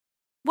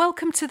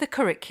Welcome to The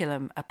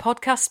Curriculum, a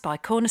podcast by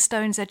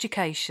Cornerstones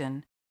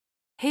Education.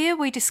 Here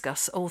we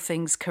discuss all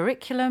things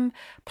curriculum,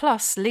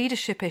 plus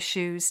leadership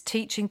issues,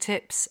 teaching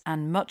tips,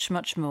 and much,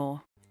 much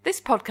more. This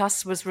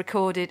podcast was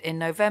recorded in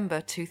November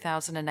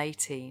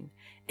 2018.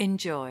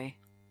 Enjoy.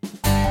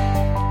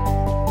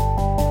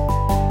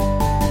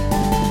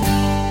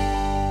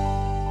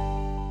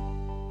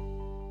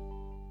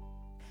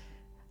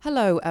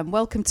 Hello and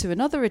welcome to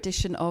another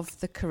edition of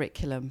The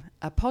Curriculum,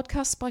 a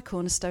podcast by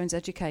Cornerstones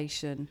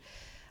Education.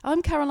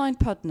 I'm Caroline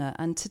Pudner,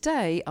 and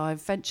today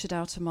I've ventured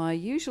out of my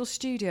usual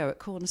studio at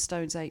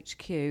Cornerstones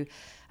HQ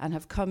and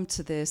have come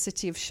to the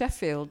city of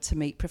Sheffield to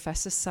meet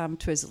Professor Sam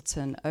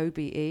Twiselton,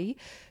 OBE,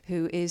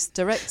 who is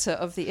Director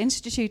of the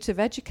Institute of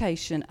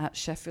Education at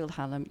Sheffield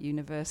Hallam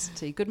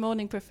University. Good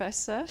morning,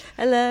 Professor.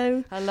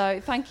 Hello. Hello.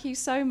 Thank you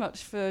so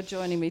much for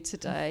joining me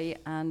today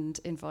and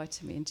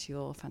inviting me into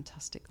your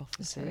fantastic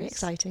offices. Very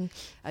exciting.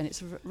 And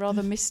it's a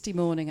rather misty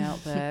morning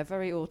out there,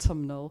 very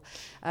autumnal.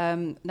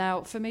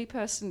 Now, for me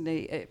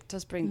personally, it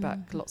does bring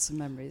back lots of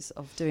memories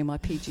of doing my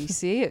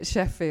PGCE at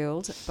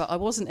Sheffield, but I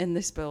wasn't in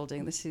this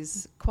building. This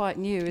is quite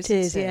new, isn't it?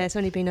 It is, yeah. It's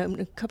only been open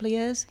a couple of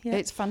years. Yeah.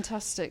 It's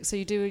fantastic. So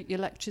you do your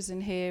lectures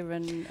in here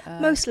and...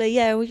 Mostly,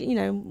 yeah. We,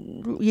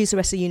 use the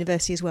rest of the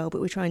university as well,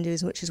 but we try and do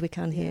as much as we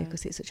can here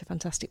because it's such a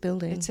fantastic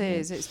building. It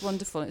is. It's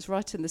wonderful. It's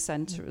right in the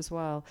centre as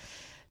well.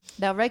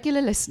 Now,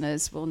 regular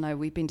listeners will know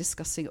we've been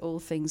discussing all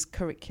things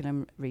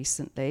curriculum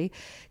recently,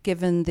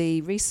 given the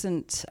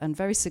recent and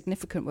very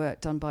significant work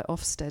done by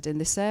Ofsted in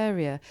this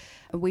area.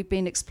 We've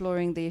been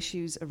exploring the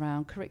issues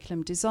around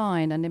curriculum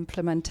design and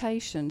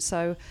implementation.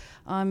 So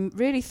I'm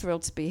really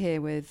thrilled to be here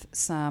with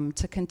Sam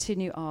to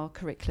continue our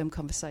curriculum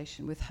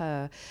conversation with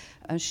her.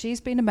 And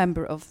she's been a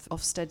member of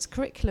Ofsted's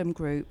curriculum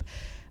group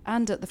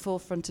and at the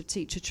forefront of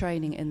teacher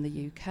training in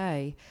the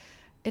UK.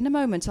 In a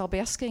moment, I'll be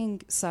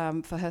asking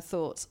Sam for her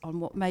thoughts on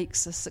what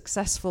makes a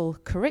successful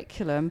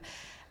curriculum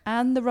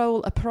and the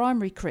role a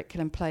primary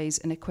curriculum plays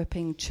in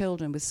equipping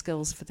children with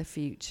skills for the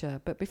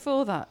future. But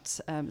before that,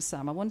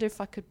 Sam, I wonder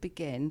if I could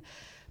begin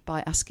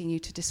by asking you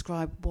to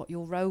describe what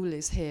your role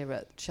is here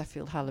at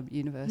Sheffield Hallam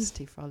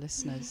University for our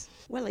listeners.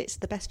 Well, it's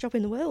the best job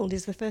in the world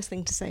is the first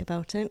thing to say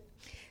about it.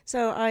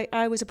 So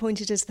I was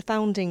appointed as the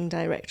founding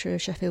director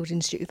of Sheffield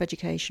Institute of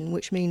Education,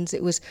 which means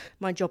it was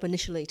my job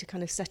initially to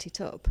kind of set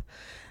it up.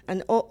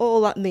 And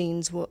all that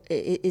means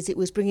is it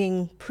was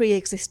bringing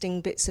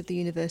pre-existing bits of the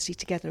university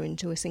together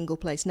into a single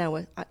place, now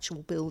an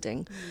actual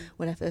building.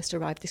 When I first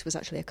arrived, this was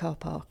actually a car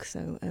park,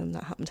 so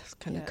that happened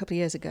kind of a couple of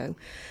years ago.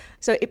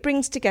 So it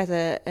brings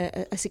together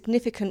a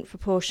significant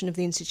proportion of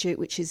the institute,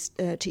 which is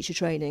teacher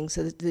training,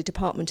 so the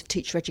Department of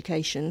Teacher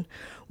Education,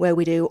 where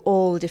we do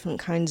all the different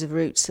kinds of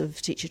routes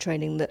of teacher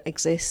training that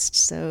exist,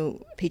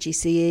 so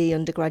PGCE,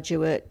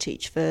 undergraduate,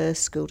 Teach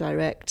First, School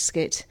Direct,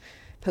 SCIT,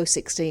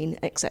 Post-16,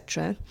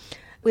 etc.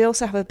 We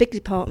also have a big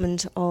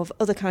department of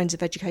other kinds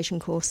of education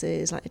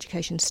courses like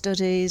education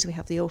studies, we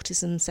have the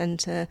autism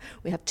centre,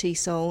 we have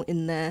TESOL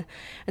in there,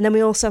 and then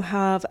we also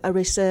have a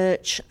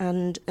research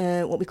and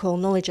what we call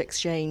knowledge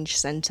exchange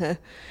centre,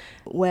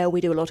 where we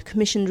do a lot of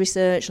commissioned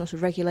research, a lot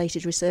of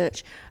regulated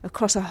research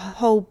across a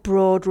whole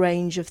broad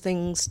range of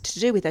things to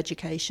do with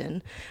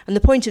education. And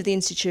the point of the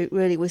institute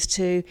really was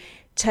to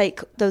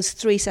take those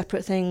three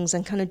separate things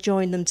and kind of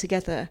join them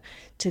together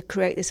to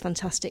create this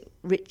fantastic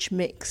rich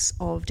mix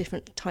of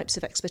different types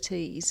of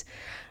expertise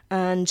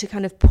and to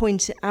kind of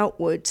point it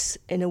outwards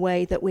in a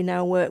way that we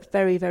now work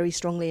very, very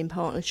strongly in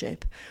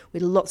partnership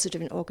with lots of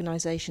different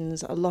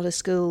organisations, a lot of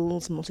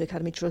schools,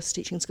 multi-academy trusts,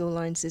 teaching school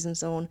alliances and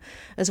so on,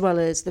 as well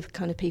as the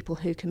kind of people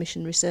who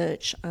commission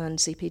research and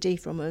CPD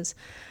from us.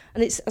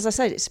 And it's, as I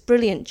said, it's a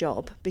brilliant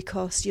job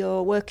because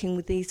you're working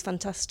with these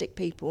fantastic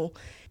people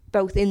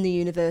both in the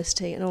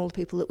university and all the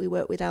people that we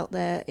work with out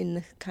there in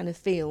the kind of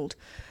field.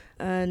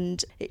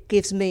 And it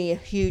gives me a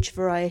huge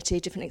variety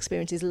of different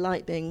experiences,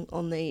 like being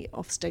on the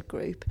Ofsted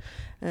group.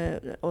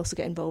 Also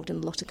get involved in a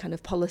lot of kind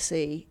of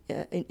policy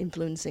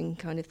influencing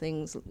kind of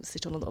things,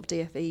 sit on a lot of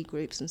DFE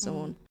groups and so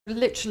on.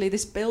 Literally,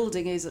 this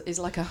building is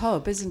like a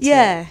hub, isn't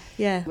it?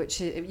 Yeah.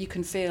 Which you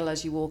can feel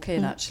as you walk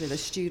in, actually.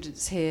 There's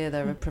students here,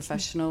 there are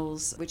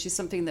professionals, which is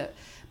something that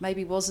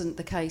maybe wasn't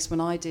the case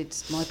when I did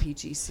my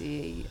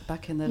PGCE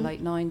back in the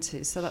late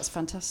 90s. So that's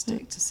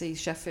fantastic to see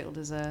Sheffield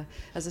as a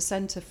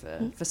centre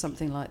for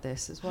something like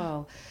this as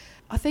well.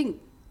 I think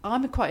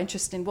I'm quite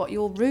interested in what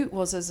your route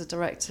was as a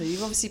director.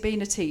 You've obviously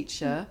been a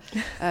teacher.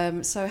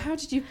 So how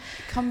did you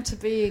come to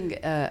being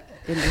in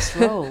this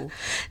role?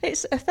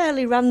 It's a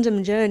fairly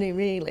random journey,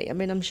 really. I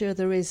mean, I'm sure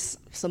there is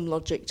some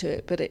logic to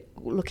it, but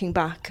looking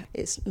back,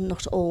 it's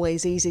not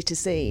always easy to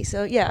see.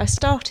 So, yeah, I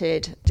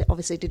started,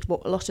 obviously did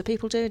what a lot of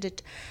people do,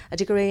 did a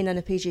degree and then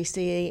a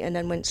PGCE, and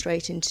then went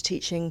straight into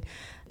teaching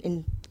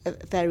in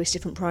various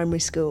different primary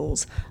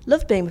schools.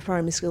 Loved being a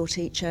primary school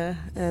teacher,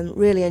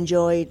 really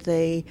enjoyed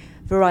the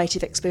variety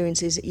of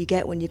experiences that you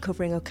get when you're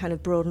covering a kind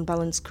of broad and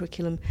balanced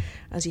curriculum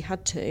as you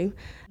had to.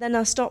 Then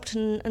I stopped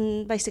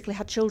and basically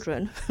had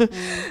children.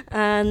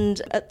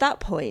 And at that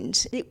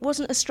point, it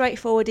wasn't a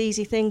straightforward,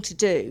 easy thing to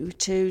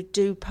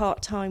do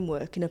part-time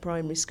work in a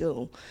primary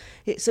school.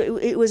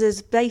 It was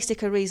as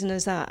basic a reason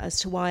as that as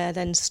to why I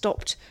then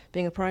stopped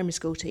being a primary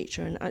school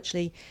teacher. And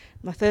actually,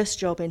 my first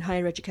job in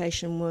higher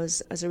education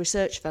was as a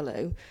research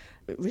fellow,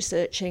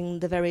 researching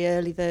the very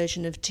early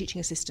version of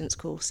teaching assistants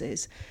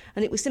courses.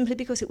 And it was simply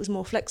because it was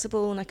more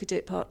flexible and I could do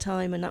it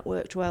part-time, and that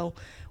worked well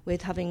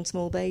with having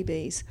small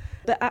babies.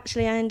 But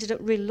actually I ended up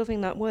really loving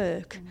that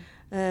work.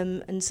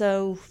 And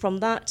so from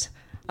that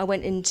I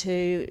went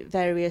into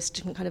various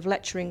different kind of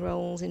lecturing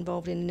roles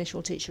involved in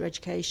initial teacher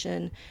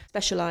education,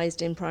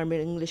 specialised in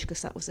primary English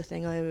because that was the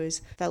thing I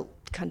always felt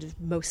kind of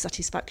most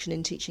satisfaction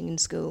in teaching in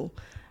school.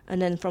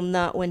 And then from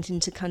that went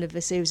into kind of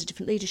a series of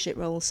different leadership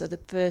roles. So the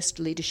first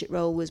leadership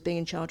role was being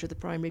in charge of the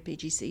primary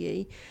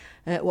PGCE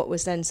at what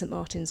was then St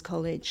Martin's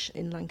College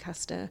in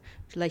Lancaster,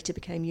 which later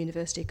became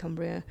University of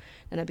Cumbria.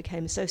 And I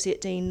became Associate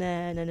Dean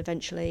there and then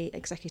eventually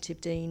Executive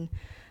Dean.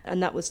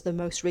 And that was the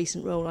most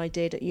recent role I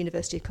did at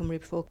University of Cumbria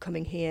before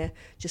coming here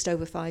just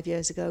over 5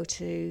 years ago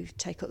to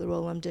take up the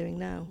role I'm doing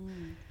now.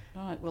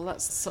 Right, well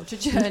that's such a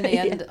journey.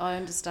 And I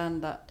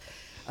understand that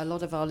a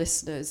lot of our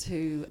listeners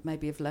who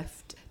maybe have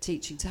left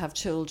teaching to have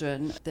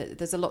children,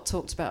 there's a lot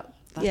talked about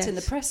that in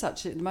the press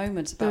actually at the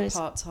moment about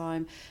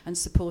part-time and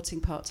supporting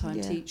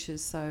part-time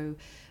teachers. So,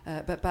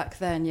 but back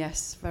then,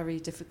 yes, very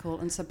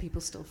difficult, and some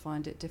people still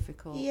find it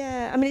difficult.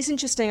 Yeah, I mean, it's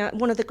interesting.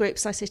 One of the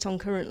groups I sit on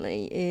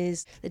currently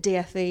is the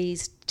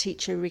DFE's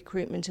Teacher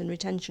Recruitment and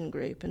Retention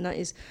Group, and that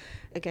is,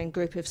 again, a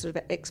group of sort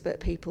of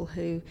expert people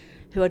who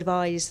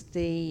advise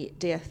the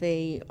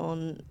DFE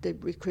on the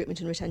recruitment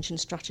and retention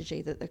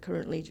strategy that they're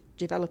currently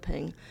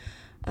developing.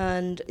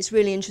 And it's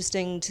really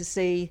interesting to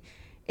see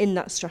in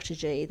that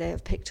strategy they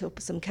have picked up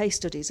some case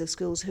studies of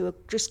schools who have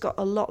just got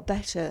a lot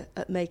better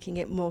at making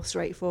it more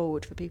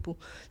straightforward for people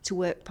to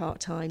work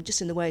part-time,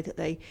 just in the way that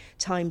they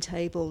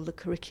timetable the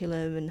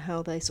curriculum and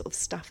how they sort of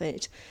staff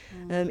it.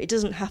 It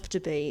doesn't have to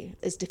be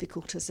as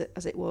difficult as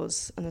it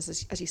was, and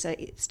as you say,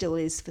 it still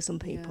is for some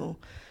people.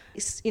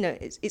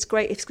 It's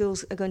great if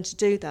schools are going to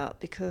do that,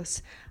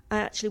 because I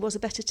actually was a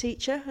better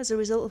teacher as a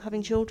result of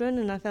having children,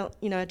 and I felt,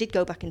 I did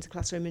go back into the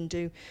classroom and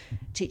do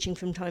teaching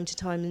from time to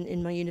time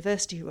in my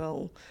university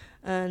role.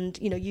 And,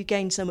 you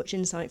gain so much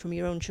insight from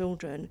your own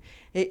children.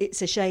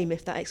 It's a shame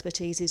if that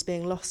expertise is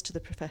being lost to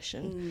the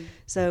profession.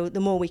 So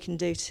the more we can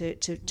do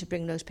to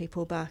bring those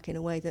people back in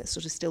a way that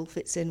sort of still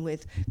fits in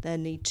with their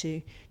need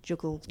to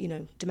juggle,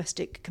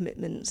 domestic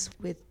commitments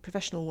with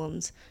professional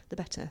ones, the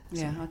better.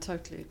 Yeah, I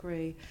totally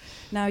agree.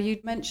 Now, you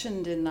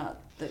mentioned in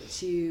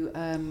that you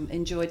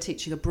enjoyed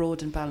teaching a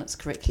broad and balanced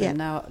curriculum. Yeah.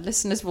 Now,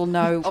 listeners will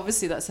know,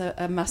 obviously that's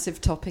a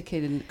massive topic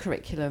in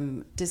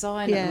curriculum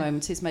design at the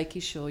moment, is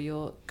making sure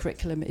your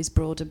curriculum is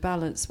broad and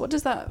balanced. What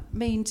does that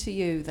mean to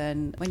you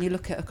then when you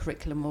look at a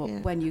curriculum, or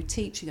when you're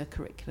teaching a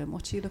curriculum?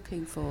 What are you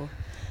looking for?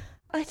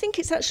 I think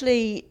it's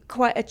actually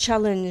quite a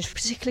challenge,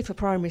 particularly for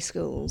primary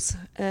schools,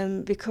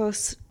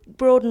 because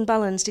broad and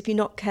balanced, if you're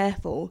not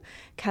careful,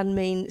 can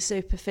mean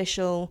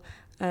superficial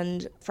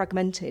and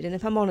fragmented. And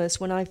if I'm honest,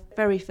 when I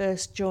very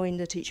first joined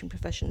the teaching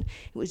profession,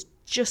 it was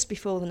just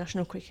before the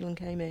national curriculum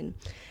came in,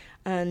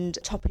 and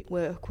topic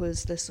work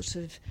was the sort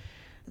of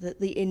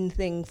the in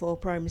thing for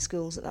primary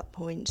schools at that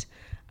point.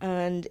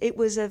 And it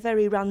was a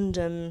very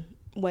random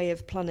way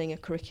of planning a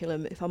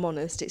curriculum, if I'm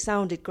honest. It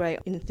sounded great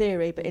in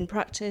theory, but in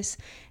practice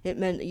it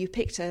meant that you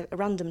picked a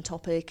random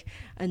topic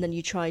and then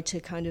you tried to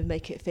kind of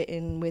make it fit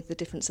in with the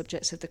different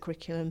subjects of the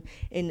curriculum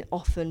in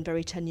often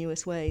very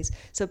tenuous ways.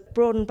 So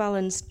broad and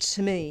balanced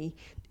to me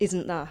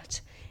isn't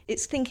that.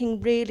 It's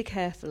thinking really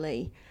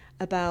carefully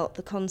about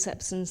the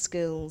concepts and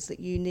skills that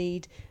you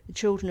need the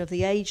children of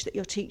the age that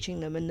you're teaching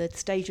them and the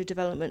stage of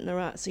development they're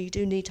at. So you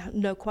do need to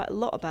know quite a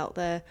lot about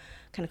their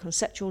kind of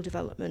conceptual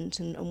development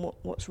and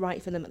what's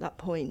right for them at that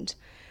point,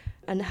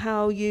 and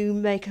how you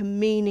make a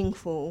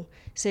meaningful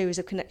series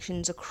of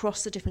connections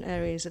across the different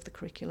areas of the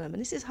curriculum.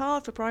 And this is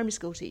hard for primary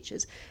school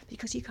teachers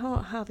because you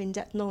can't have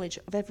in-depth knowledge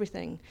of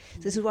everything.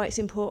 So this is why it's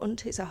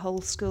important. It's a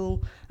whole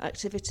school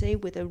activity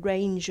with a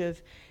range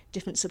of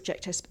different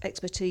subject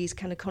expertise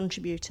kind of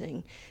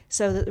contributing,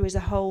 so that there is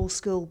a whole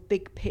school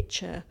big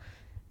picture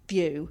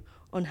view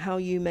on how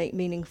you make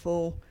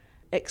meaningful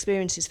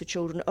experiences for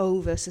children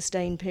over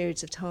sustained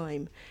periods of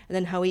time, and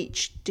then how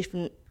each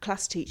different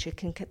class teacher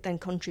can then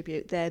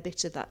contribute their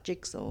bit of that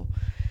jigsaw.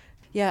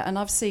 Yeah, and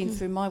I've seen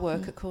through my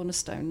work at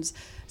Cornerstones,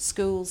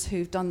 schools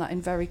who've done that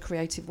in very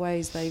creative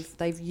ways.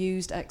 They've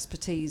used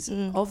expertise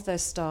of their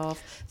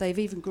staff. They've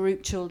even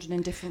grouped children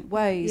in different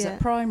ways at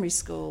primary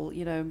school,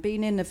 you know, and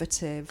been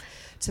innovative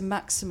to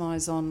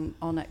maximise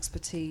on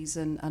expertise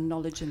and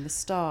knowledge in the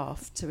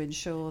staff to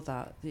ensure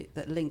that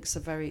links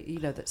are very, you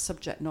know, that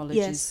subject knowledge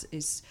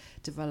is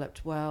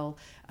developed well,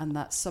 and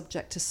that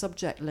subject to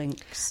subject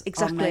links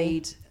are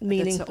made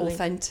that are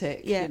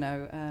authentic, you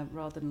know,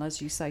 rather than,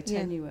 as you say,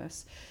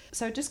 tenuous.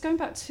 So just going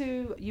back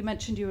to, you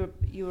mentioned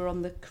you were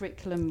on the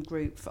curriculum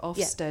group for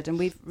Ofsted, and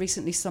we've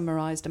recently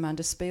summarised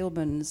Amanda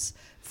Spielman's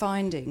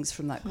findings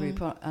from that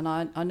group, and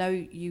I know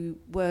you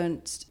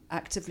weren't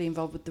actively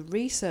involved with the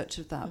research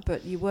of that,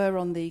 but you were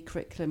on the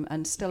curriculum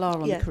and still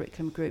are on the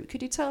curriculum group.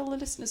 Could you tell the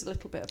listeners a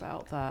little bit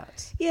about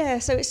that? Yeah,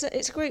 so it's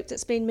a group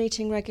that's been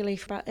meeting regularly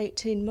for about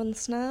 18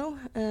 months now.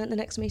 The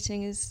next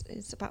meeting is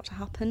about to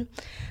happen,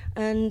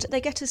 and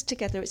they get us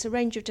together. It's a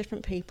range of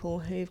different people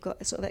who've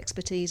got a sort of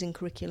expertise in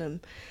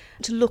curriculum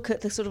to look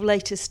at the sort of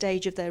latest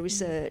stage of their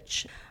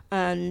research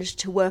and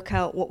to work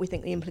out what we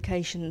think the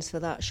implications for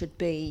that should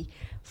be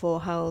for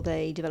how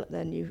they develop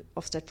their new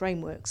Ofsted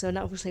framework. So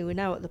now, obviously we're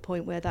now at the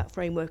point where that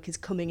framework is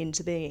coming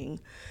into being.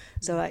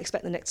 So I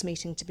expect the next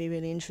meeting to be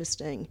really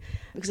interesting,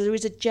 because there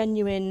is a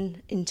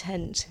genuine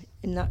intent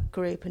in that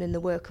group and in the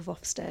work of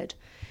Ofsted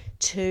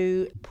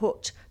to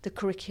put the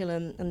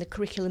curriculum and the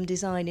curriculum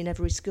design in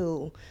every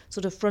school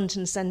sort of front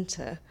and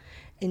centre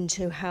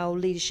into how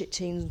leadership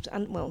teams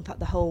and, well, in fact,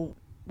 the whole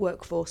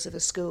workforce of a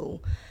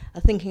school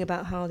are thinking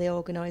about how they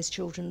organise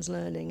children's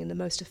learning in the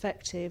most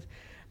effective,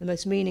 the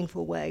most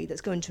meaningful way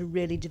that's going to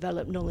really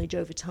develop knowledge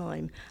over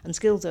time and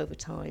skills over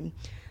time.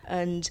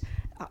 And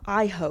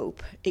I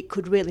hope it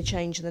could really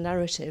change the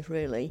narrative,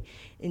 really,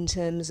 in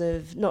terms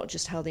of not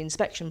just how the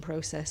inspection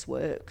process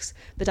works,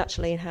 but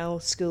actually in how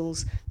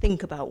schools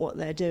think about what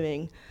they're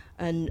doing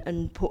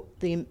and put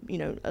the, you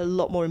know, a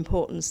lot more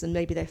importance than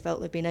maybe they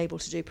felt they've been able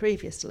to do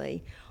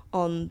previously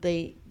on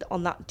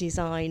that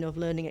design of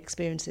learning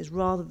experiences,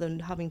 rather than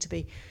having to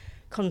be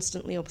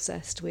constantly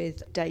obsessed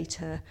with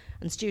data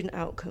and student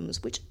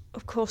outcomes, which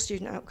of course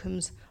student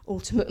outcomes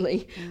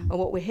ultimately are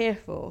what we're here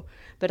for.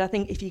 But I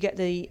think if you get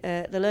the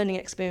learning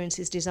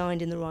experiences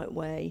designed in the right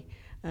way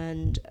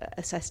and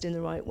assessed in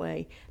the right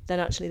way, then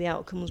actually the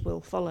outcomes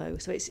will follow.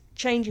 So it's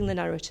changing the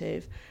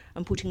narrative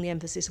and putting the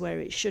emphasis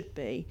where it should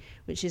be,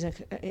 which is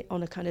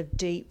on a kind of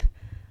deep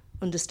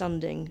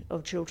understanding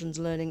of children's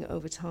learning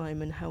over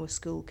time and how a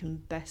school can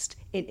best,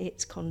 in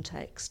its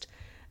context,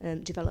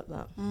 develop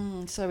that.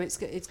 So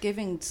it's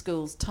giving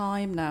schools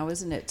time now,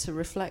 isn't it, to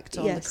reflect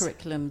on the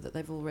curriculum that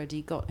they've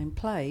already got in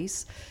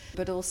place,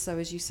 but also,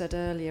 as you said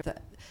earlier,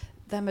 that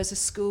them as a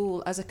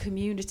school, as a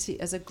community,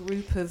 as a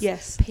group of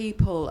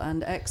people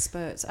and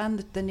experts, and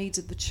the needs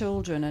of the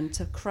children, and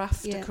to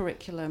craft a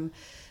curriculum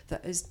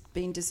that has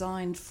been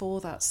designed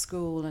for that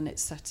school and its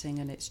setting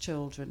and its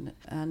children.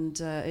 And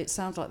it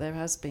sounds like there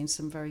has been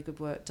some very good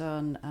work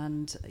done,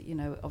 and you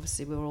know,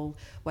 obviously we're all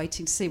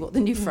waiting to see what the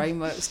new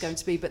framework is going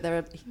to be, but there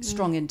are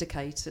strong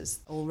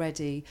indicators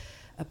already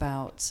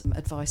about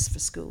advice for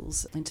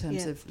schools in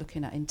terms of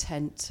looking at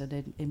intent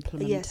and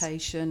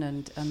implementation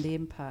and the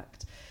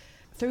impact.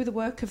 Through the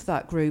work of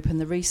that group and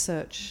the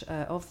research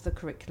of the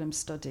curriculum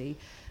study,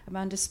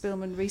 Amanda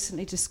Spielman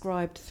recently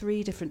described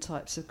 3 different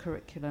types of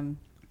curriculum: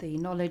 the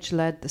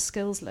knowledge-led, the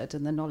skills-led,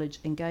 and the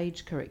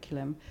knowledge-engaged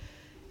curriculum.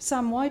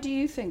 Sam, why do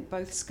you think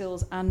both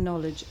skills and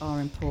knowledge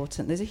are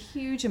important? There's a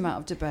huge amount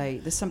of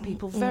debate. There's some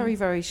people very,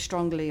 very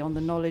strongly on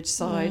the knowledge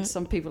side,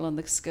 some people on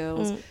the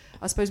skills.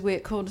 I suppose we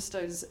at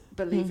Cornerstones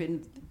believe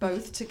in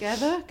both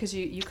together, because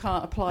you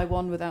can't apply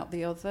one without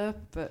the other.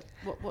 But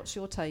what's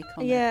your take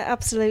on that? Yeah,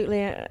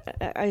 absolutely.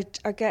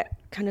 I get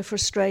kind of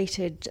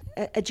frustrated.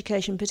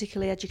 Education,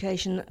 particularly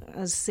education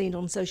as seen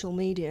on social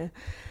media,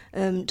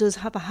 does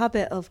have a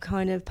habit of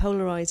kind of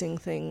polarising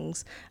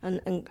things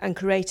and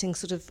creating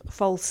sort of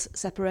false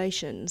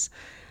separations.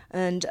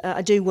 And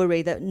I do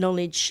worry that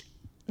knowledge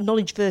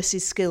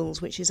versus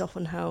skills, which is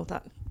often how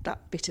that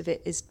bit of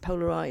it is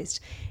polarised,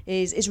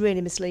 is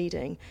really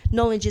misleading.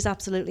 Knowledge is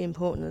absolutely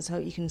important, as how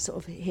you can sort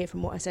of hear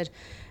from what I said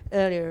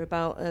earlier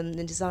about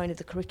the design of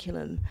the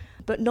curriculum.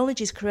 But knowledge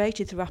is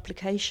created through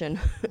application,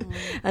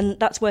 and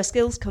that's where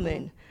skills come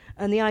in.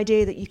 And the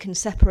idea that you can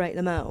separate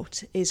them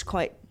out is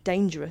quite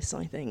dangerous,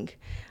 I think.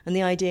 And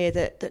the idea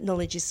that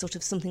knowledge is sort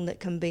of something that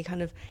can be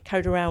kind of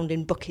carried around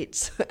in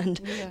buckets and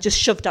just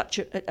shoved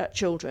at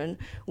children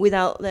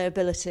without their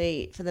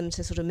ability for them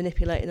to sort of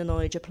manipulate the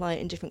knowledge, apply it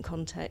in different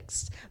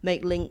contexts,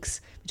 make links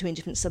between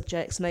different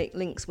subjects, make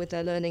links with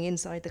their learning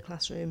inside the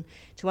classroom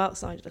to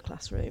outside of the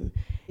classroom,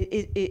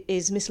 it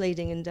is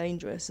misleading and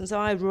dangerous. And so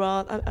I have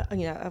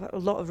a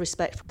lot of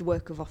respect for the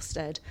work of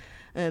Ofsted.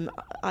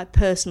 I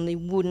personally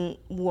wouldn't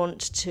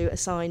want to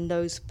assign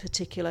those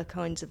particular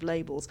kinds of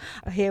labels.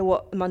 I hear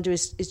what Amanda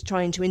is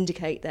trying to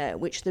indicate there,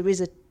 which there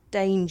is a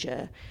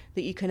danger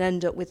that you can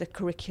end up with a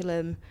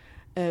curriculum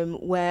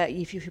where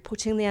if you're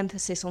putting the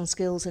emphasis on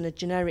skills in a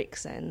generic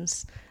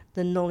sense,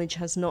 the knowledge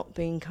has not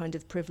been kind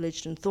of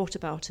privileged and thought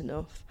about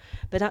enough.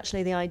 But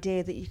actually the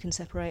idea that you can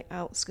separate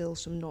out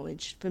skills from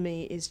knowledge, for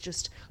me, is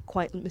just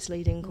quite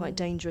misleading, quite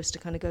dangerous to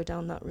kind of go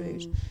down that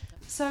route.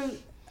 So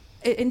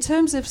in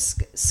terms of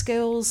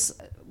skills,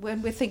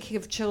 when we're thinking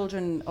of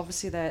children,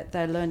 obviously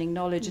they're learning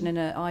knowledge, and in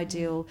an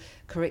ideal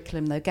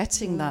curriculum they're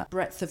getting that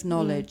breadth of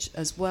knowledge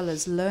as well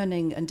as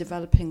learning and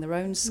developing their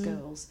own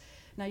skills.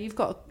 Now, you've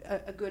got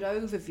a good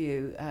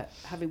overview,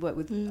 having worked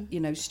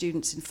with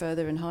students in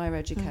further and higher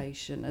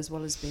education, as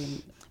well as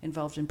being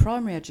involved in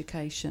primary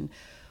education.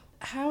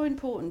 How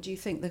important do you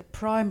think the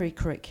primary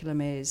curriculum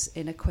is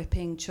in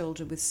equipping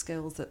children with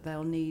skills that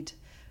they'll need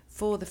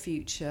for the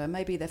future,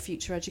 maybe their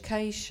future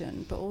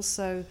education, but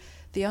also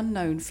the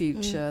unknown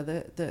future,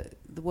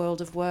 the world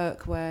of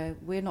work where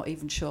we're not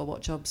even sure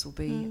what jobs will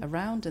be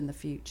around in the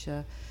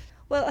future?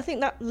 Well, I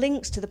think that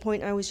links to the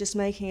point I was just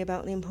making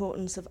about the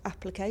importance of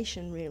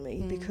application,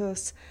 really,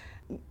 because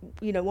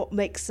what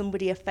makes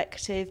somebody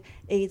effective,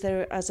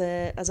 either as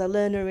a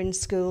learner in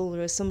school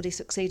or as somebody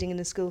succeeding in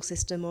the school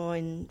system or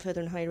in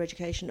further and higher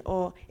education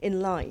or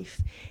in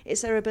life,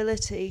 it's their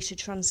ability to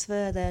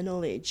transfer their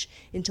knowledge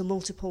into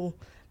multiple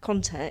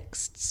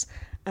contexts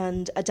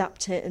and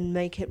adapt it and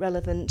make it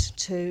relevant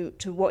to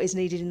what is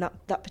needed in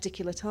that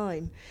particular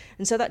time.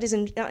 And so that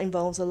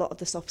involves a lot of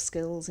the soft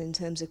skills in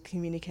terms of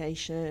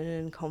communication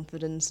and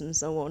confidence and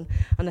so on.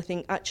 And I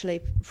think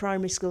actually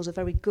primary schools are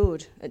very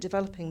good at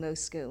developing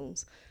those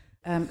skills.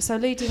 So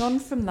leading on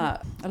from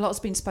that, a lot's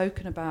been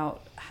spoken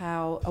about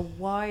how a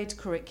wide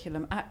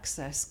curriculum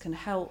access can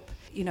help,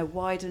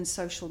 widen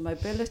social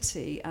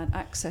mobility and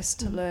access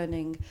to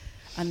learning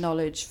and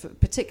knowledge,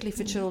 particularly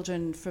for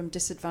children from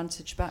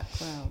disadvantaged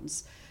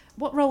backgrounds.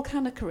 What role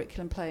can a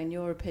curriculum play, in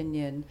your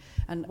opinion,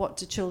 and what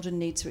do children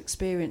need to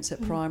experience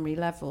at primary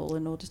level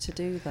in order to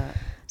do that?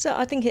 So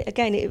I think,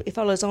 it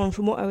follows on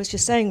from what I was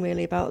just saying,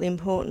 really, about the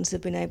importance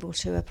of being able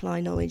to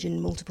apply knowledge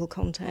in multiple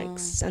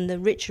contexts. And the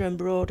richer and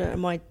broader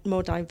and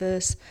more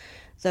diverse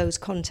those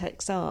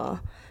contexts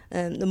are,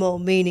 the more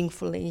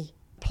meaningfully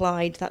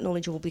applied that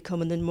knowledge will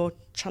become, and the more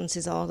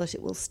chances are that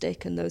it will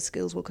stick and those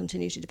skills will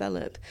continue to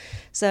develop.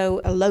 So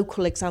a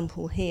local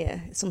example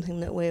here,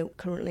 something that we're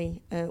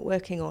currently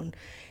working on,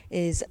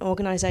 is an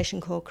organisation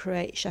called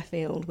Create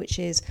Sheffield, which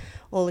is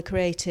all the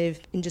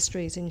creative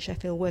industries in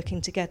Sheffield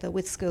working together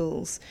with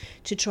schools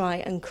to try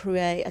and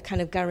create a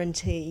kind of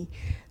guarantee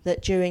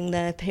that during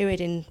their period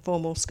in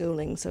formal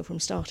schooling, so from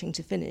starting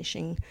to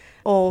finishing,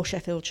 all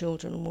Sheffield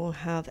children will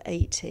have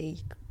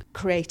 80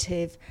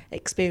 creative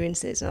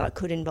experiences, and that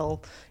could involve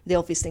the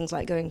obvious things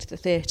like going to the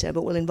theatre,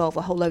 but will involve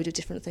a whole load of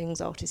different things: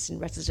 artists in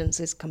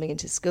residences coming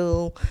into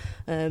school,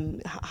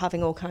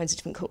 having all kinds of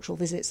different cultural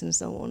visits and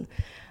so on.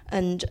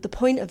 And the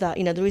point of that,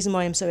 the reason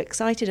why I'm so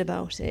excited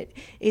about it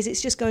is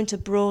it's just going to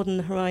broaden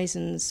the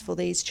horizons for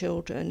these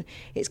children.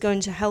 It's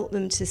going to help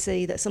them to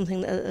see that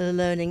something that they're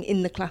learning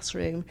in the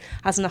classroom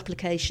has an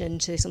application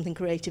to something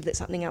creative that's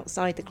happening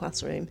outside the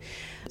classroom.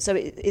 So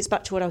it's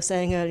back to what I was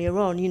saying earlier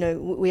on,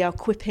 we are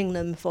equipping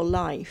them for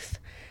life.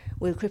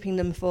 We're equipping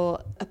them for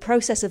a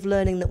process of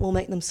learning that will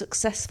make them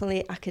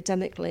successfully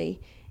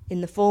academically in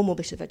the formal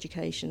bit of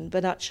education,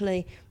 but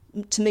actually,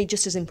 to me,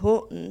 just as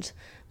important,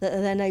 that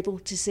they're then able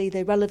to see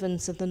the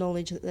relevance of the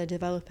knowledge that they're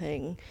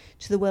developing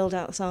to the world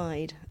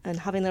outside and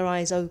having their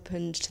eyes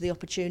opened to the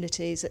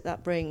opportunities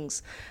that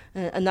brings.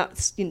 And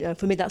that's,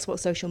 for me, that's what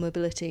social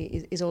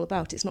mobility is all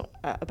about. It's not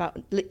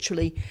about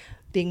literally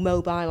being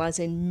mobile, as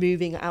in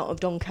moving out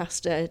of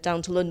Doncaster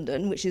down to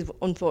London, which is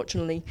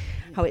unfortunately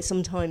how it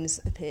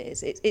sometimes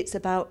appears. It's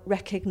about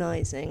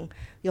recognising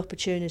the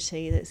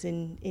opportunity that's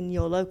in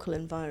your local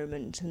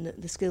environment, and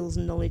that the skills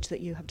and knowledge that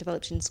you have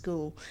developed in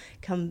school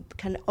can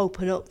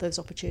open up those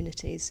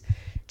opportunities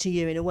to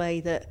you in a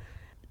way that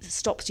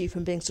stops you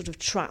from being sort of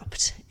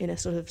trapped in a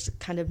sort of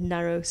kind of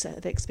narrow set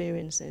of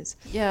experiences.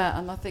 Yeah,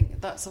 and I think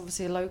that's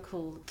obviously a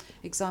local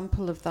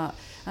example of that.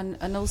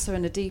 And also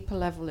in a deeper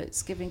level,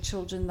 it's giving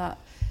children that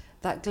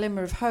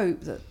glimmer of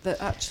hope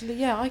that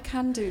actually, I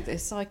can do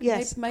this. Maybe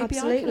I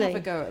can have a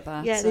go at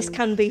that. Yeah, this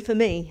can be for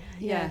me.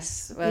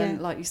 Yes,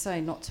 like you say,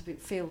 not to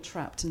feel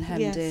trapped and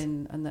hemmed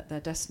in, and that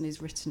their destiny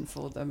is written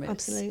for them.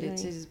 Absolutely.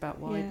 It is about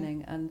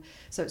widening. And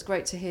so it's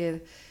great to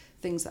hear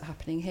things that are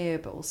happening here,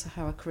 but also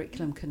how a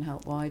curriculum can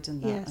help widen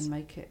that and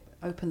make it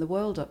open the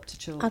world up to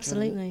children.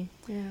 Absolutely,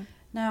 yeah.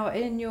 Now,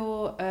 in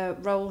your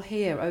role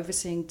here,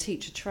 overseeing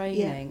teacher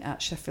training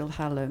at Sheffield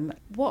Hallam,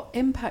 what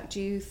impact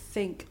do you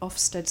think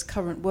Ofsted's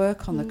current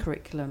work on the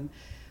curriculum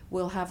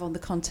will have on the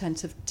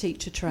content of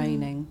teacher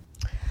training?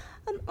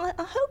 I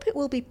hope it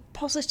will be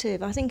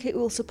positive. I think it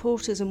will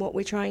support us in what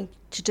we're trying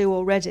to do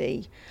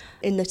already,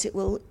 in that it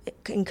will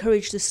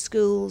encourage the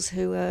schools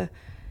who are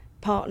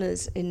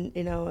partners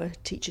in our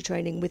teacher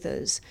training with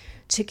us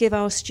to give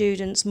our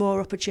students more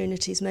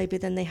opportunities maybe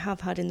than they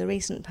have had in the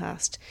recent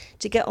past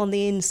to get on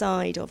the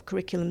inside of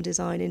curriculum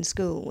design in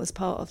school as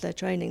part of their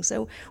training.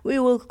 So we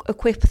will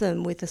equip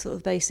them with the sort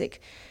of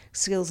basic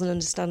skills and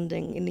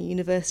understanding in the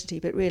university,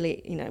 but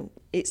really,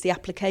 it's the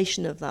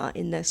application of that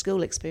in their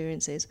school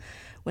experiences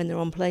when they're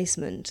on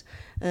placement.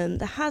 There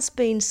has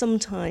been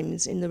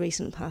sometimes in the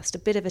recent past a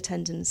bit of a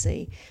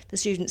tendency for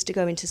students to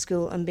go into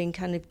school and being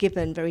kind of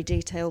given very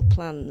detailed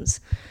plans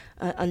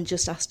and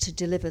just asked to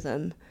deliver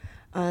them.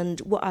 And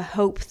what I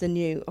hope the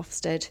new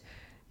Ofsted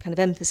kind of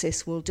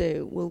emphasis will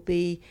do will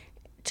be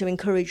to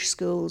encourage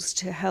schools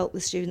to help the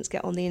students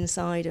get on the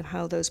inside of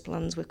how those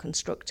plans were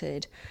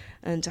constructed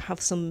and to have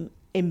some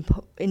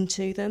input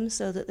into them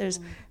so that there's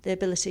the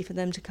ability for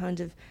them to kind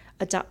of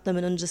adapt them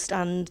and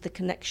understand the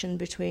connection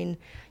between,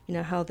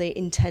 how the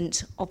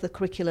intent of the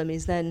curriculum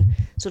is then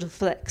sort of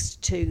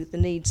flexed to the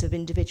needs of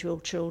individual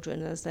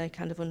children as they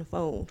kind of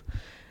unfold.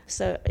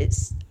 So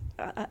it's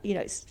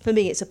for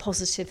me, it's a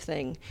positive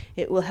thing.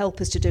 It will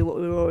help us to do what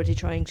we were already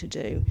trying to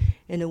do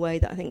in a way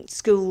that I think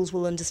schools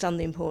will understand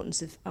the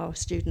importance of our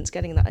students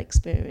getting that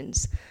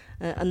experience.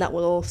 And that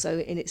will also,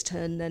 in its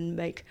turn, then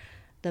make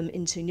them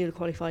into newly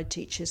qualified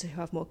teachers who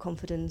have more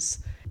confidence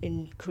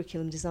in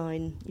curriculum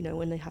design,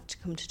 when they have to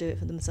come to do it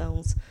for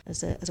themselves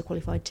as a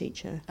qualified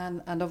teacher.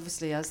 And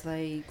obviously as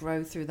they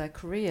grow through their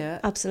career,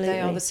 absolutely, they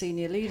are the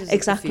senior leaders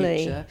exactly. of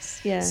the future.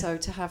 Yeah. So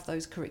to have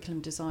those curriculum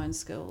design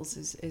skills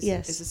is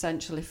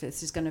essential if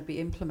this is going to be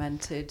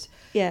implemented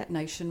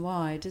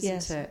nationwide,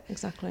 isn't it?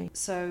 Exactly.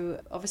 So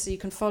obviously you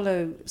can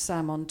follow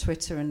Sam on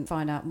Twitter and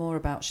find out more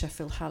about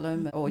Sheffield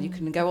Hallam, or you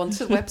can go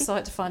onto the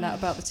website to find out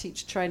about the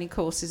teacher training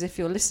courses if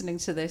you're listening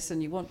to this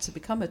and you want to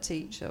become a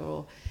teacher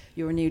or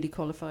you're a newly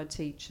qualified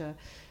teacher,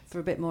 for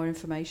a bit more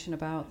information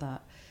about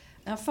that.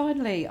 Now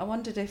finally, I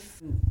wondered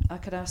if I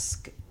could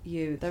ask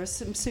you, there are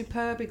some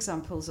superb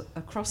examples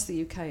across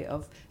the UK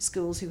of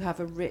schools who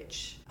have a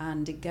rich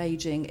and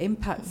engaging,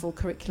 impactful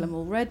curriculum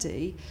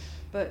already,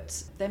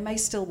 but they may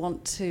still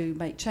want to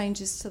make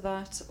changes to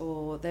that,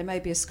 or there may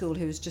be a school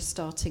who is just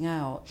starting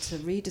out to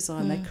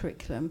redesign their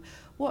curriculum.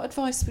 What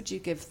advice would you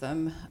give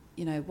them?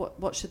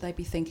 What should they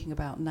be thinking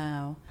about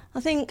now? I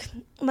think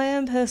my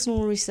own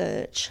personal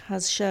research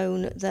has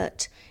shown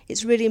that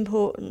it's really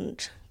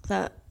important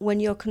that when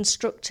you're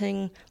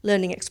constructing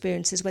learning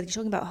experiences, whether you're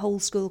talking about whole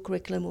school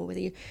curriculum or whether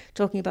you're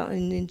talking about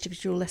an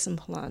individual lesson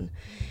plan,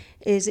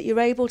 is that you're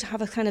able to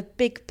have a kind of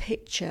big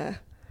picture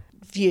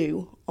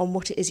view on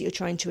what it is you're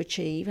trying to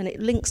achieve. And it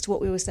links to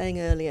what we were saying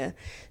earlier.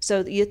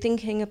 So that you're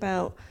thinking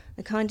about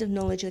the kind of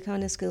knowledge, the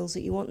kind of skills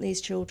that you want these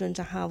children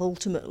to have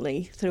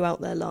ultimately throughout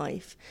their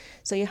life.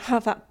 So you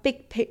have that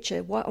big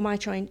picture. What am I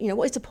trying,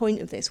 what is the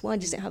point of this? Why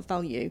does it have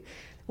value?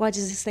 Why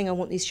does this thing I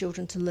want these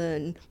children to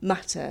learn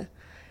matter?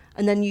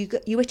 And then you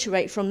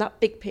iterate from that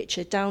big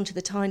picture down to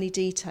the tiny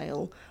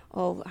detail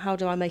of how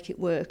do I make it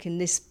work in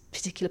this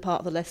particular part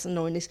of the lesson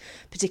or in this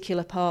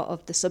particular part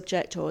of the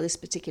subject or this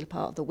particular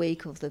part of the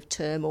week or the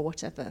term or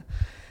whatever.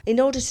 In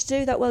order to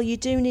do that, well, you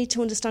do need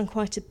to understand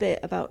quite a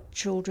bit about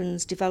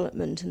children's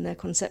development and their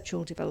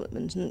conceptual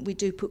development, and we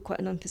do put quite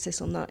an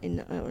emphasis on that in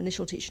our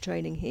initial teacher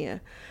training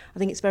here. I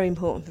think it's very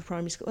important for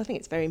primary school. I think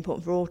it's very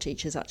important for all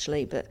teachers,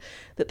 actually, but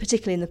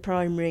particularly in the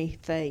primary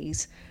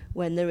phase,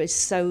 when there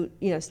is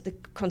the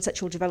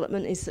conceptual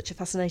development is such a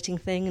fascinating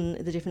thing and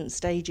the different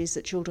stages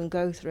that children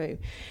go through,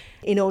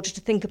 in order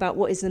to think about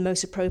what is the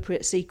most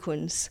appropriate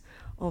sequence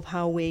of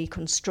how we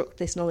construct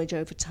this knowledge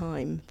over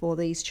time for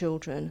these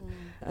children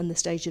and the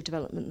stage of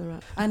development they're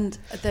at. And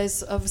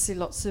there's obviously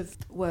lots of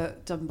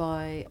work done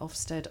by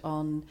Ofsted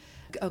on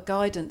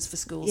guidance for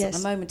schools at the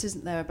moment,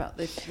 isn't there, about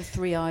the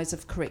 3 I's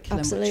of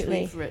curriculum, Absolutely. which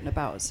we've written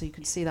about. So you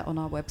can see that on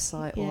our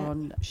website or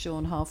on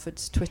Sean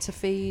Harford's Twitter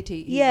feed.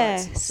 He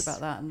writes lots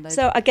about that. And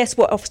so I guess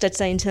what Ofsted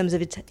say in terms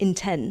of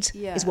intent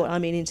is what I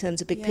mean in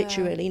terms of big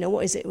picture, really.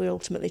 What is it we're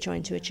ultimately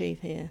trying to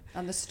achieve here?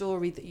 And the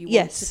story that you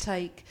want to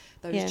take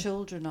those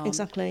children on.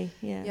 Exactly,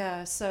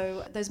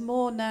 so there's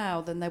more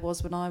now than there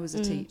was when I was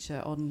a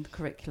teacher on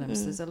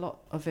curriculums. There's a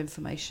lot of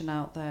information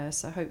out there.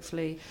 So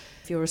hopefully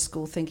if you're a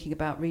school thinking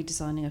about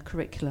redesigning a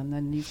curriculum,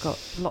 then you've got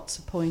lots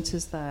of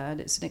pointers there,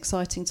 and it's an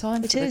exciting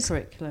time for the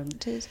curriculum.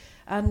 It is.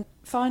 And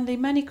finally,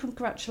 many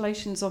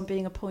congratulations on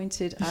being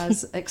appointed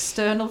as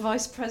External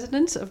Vice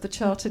President of the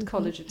Chartered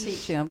College of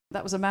Teaching.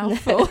 That was a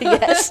mouthful.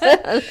 Yes.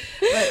 But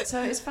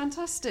it's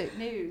fantastic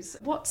news.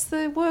 What's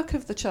the work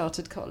of the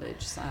Chartered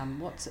College, Sam?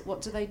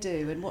 What do they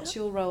do, and what's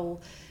your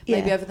role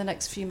maybe over the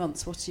next few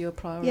months? What are your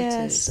priorities?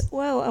 Yes,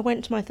 well, I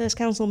went to my first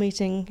council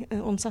meeting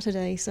on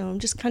Saturday, so I'm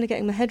just kind of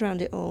getting my head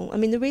around it all. I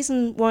mean, the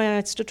reason why I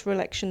had stood for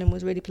election and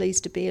was really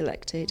pleased to be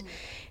elected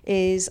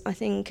is I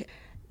think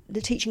the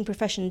teaching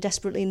profession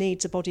desperately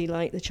needs a body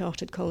like the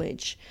Chartered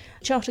College.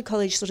 Chartered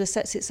College sort of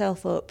sets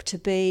itself up to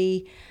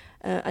be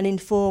an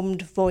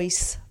informed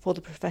voice for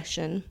the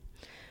profession,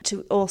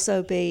 to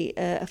also be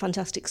a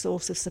fantastic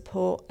source of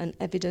support and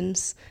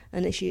evidence.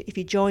 And if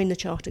you join the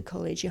Chartered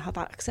College, you have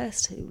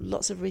access to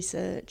lots of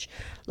research,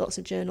 lots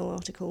of journal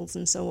articles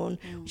and so on,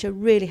 which are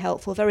really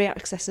helpful, very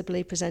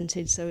accessibly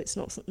presented, so it's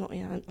not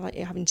like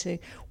you're having to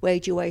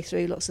wade your way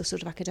through lots of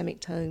sort of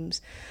academic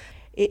tomes.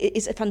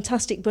 It's a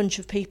fantastic bunch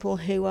of people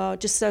who are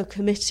just so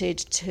committed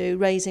to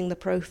raising the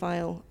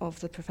profile of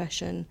the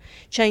profession,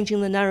 changing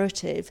the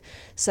narrative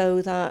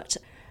so that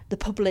the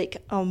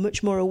public are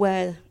much more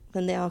aware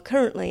than they are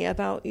currently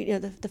about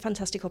the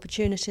fantastic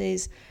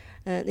opportunities,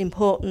 the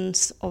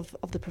importance of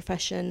the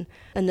profession,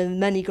 and the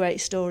many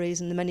great stories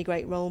and the many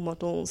great role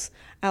models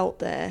out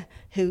there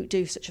who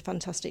do such a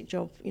fantastic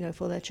job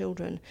for their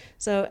children.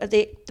 So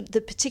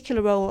the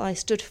particular role I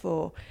stood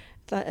for,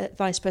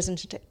 Vice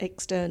President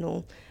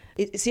External,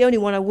 it's the only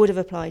one I would have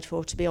applied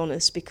for, to be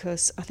honest,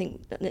 because I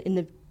think in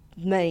the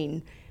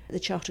main the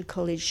Chartered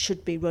College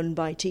should be run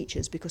by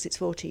teachers because it's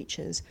for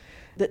teachers.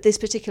 But this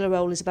particular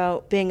role is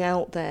about being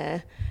out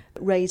there,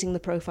 raising the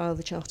profile of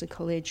the Chartered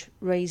College,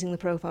 raising the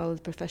profile of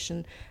the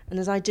profession. And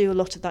as I do a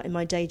lot of that in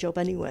my day job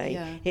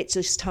anyway, it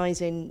just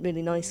ties in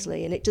really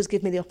nicely. And it does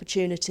give me the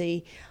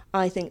opportunity,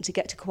 I think, to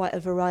get to quite a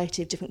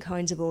variety of different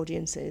kinds of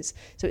audiences.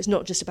 So it's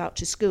not just about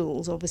to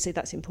schools. Obviously,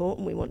 that's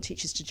important. We want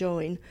teachers to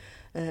join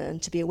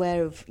and to be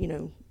aware of,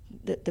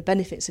 the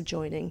benefits of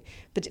joining,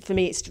 but for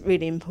me it's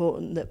really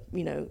important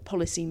that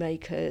policy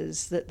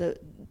makers,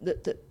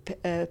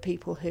 that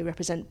people who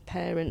represent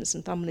parents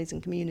and families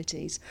and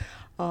communities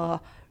are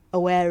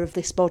aware of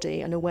this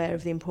body and aware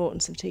of the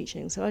importance of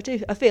teaching. So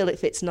I feel it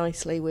fits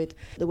nicely with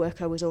the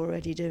work I was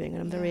already doing,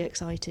 and I'm very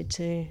excited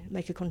to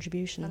make a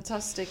contribution.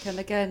 Fantastic. And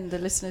again, the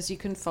listeners, you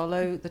can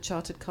follow the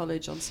Chartered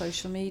College on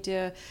social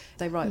media.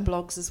 They write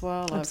blogs as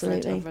well.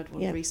 Absolutely. I've read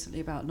one recently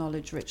about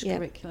knowledge-rich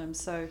curriculum.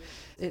 So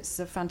it's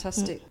a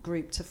fantastic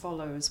group to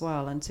follow as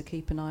well, and to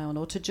keep an eye on,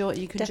 or to join.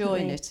 You can Definitely.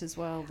 Join it as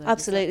well. Then.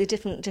 Absolutely,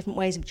 different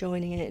ways of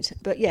joining it.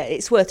 But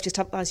it's worth just,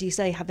 as you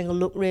say, having a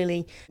look.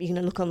 Really, you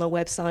can look on their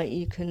website.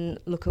 You can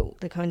look at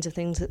the kinds of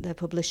things that they're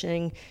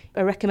publishing.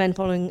 I recommend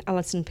following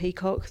Alison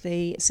Peacock,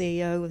 the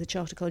CEO of the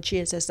Chartered College. She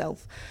is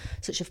herself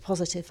such a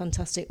positive,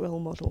 fantastic role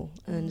model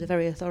and a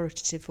very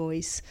authoritative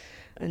voice,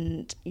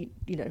 and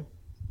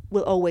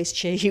will always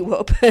cheer you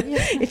up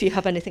if you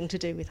have anything to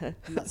do with her.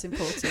 That's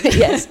important.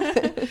 Yes.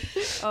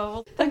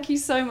 Well, thank you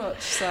so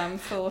much, Sam,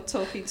 for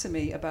talking to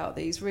me about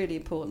these really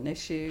important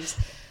issues.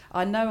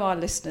 I know our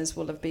listeners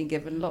will have been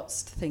given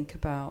lots to think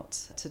about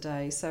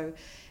today. So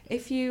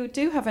if you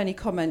do have any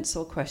comments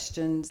or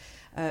questions,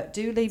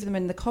 do leave them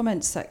in the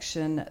comments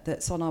section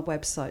that's on our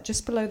website,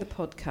 just below the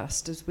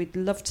podcast, as we'd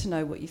love to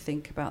know what you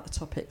think about the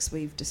topics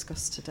we've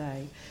discussed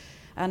today.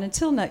 And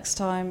until next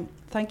time,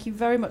 thank you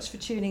very much for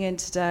tuning in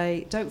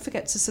today. Don't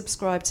forget to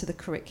subscribe to the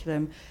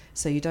curriculum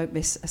so you don't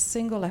miss a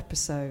single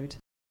episode.